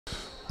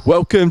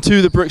Welcome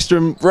to the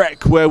Brixton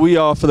Rec, where we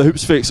are for the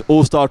Hoopsfix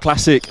All-Star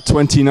Classic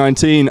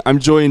 2019. I'm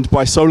joined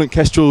by Solent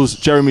Kestrels'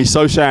 Jeremy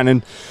Sochan.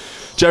 And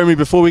Jeremy,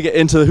 before we get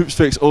into the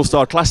Hoopsfix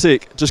All-Star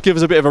Classic, just give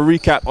us a bit of a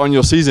recap on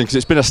your season, because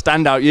it's been a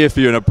standout year for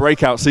you and a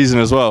breakout season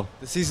as well.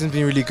 The season's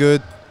been really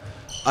good.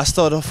 I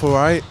started off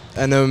alright,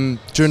 and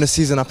during the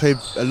season I played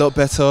a lot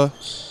better,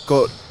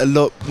 got a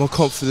lot more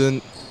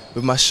confident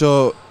with my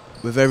shot,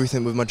 with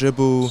everything, with my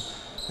dribble. It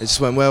just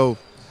went well.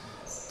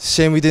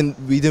 Shame we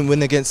didn't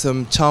win against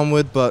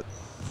Charnwood, but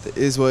it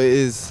is what it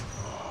is.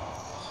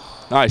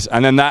 Nice.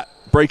 And then that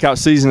breakout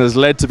season has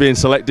led to being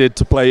selected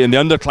to play in the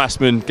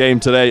underclassmen game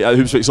today at the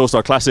Hoopsfix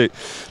All-Star Classic.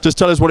 Just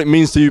tell us what it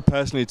means to you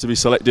personally to be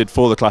selected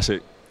for the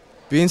Classic.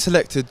 Being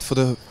selected for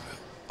the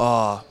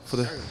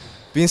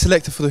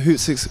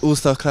Hoopsfix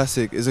All-Star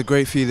Classic is a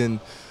great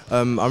feeling.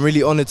 I'm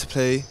really honoured to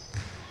play,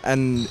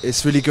 and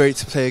it's really great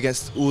to play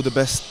against all the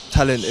best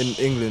talent in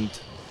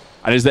England.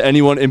 And is there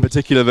anyone in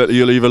particular that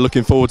you're either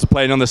looking forward to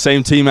playing on the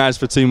same team as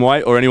for Team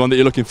White, or anyone that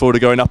you're looking forward to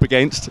going up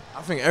against?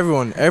 I think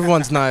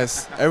everyone's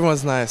nice.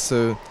 Everyone's nice,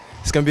 so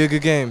it's going to be a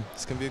good game.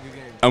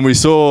 And we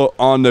saw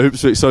on the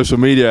Hoopsfix social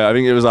media, I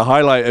think it was a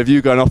highlight of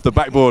you going off the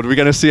backboard. Are we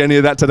going to see any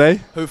of that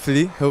today?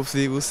 Hopefully,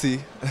 we'll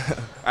see.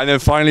 And then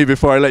finally,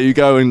 before I let you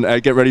go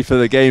and get ready for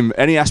the game,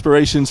 any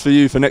aspirations for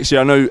you for next year?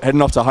 I know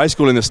heading off to high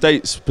school in the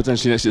States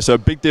potentially next year, so a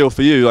big deal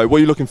for you. Like, what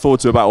are you looking forward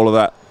to about all of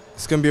that?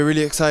 It's going to be a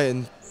really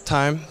exciting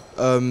time.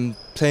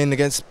 Playing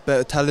against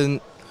better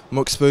talent,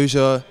 more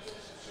exposure.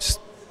 Just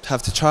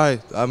have to try.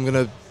 I'm going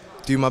to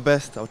do my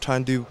best. I'll try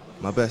and do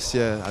my best,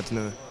 yeah, I don't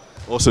know.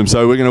 Awesome.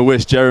 So we're going to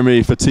wish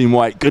Jeremy for Team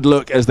White good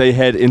luck as they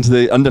head into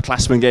the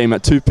underclassmen game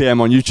at 2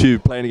 PM on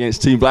YouTube playing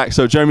against Team Black.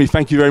 So Jeremy,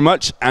 thank you very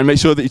much, and make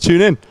sure that you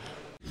tune in.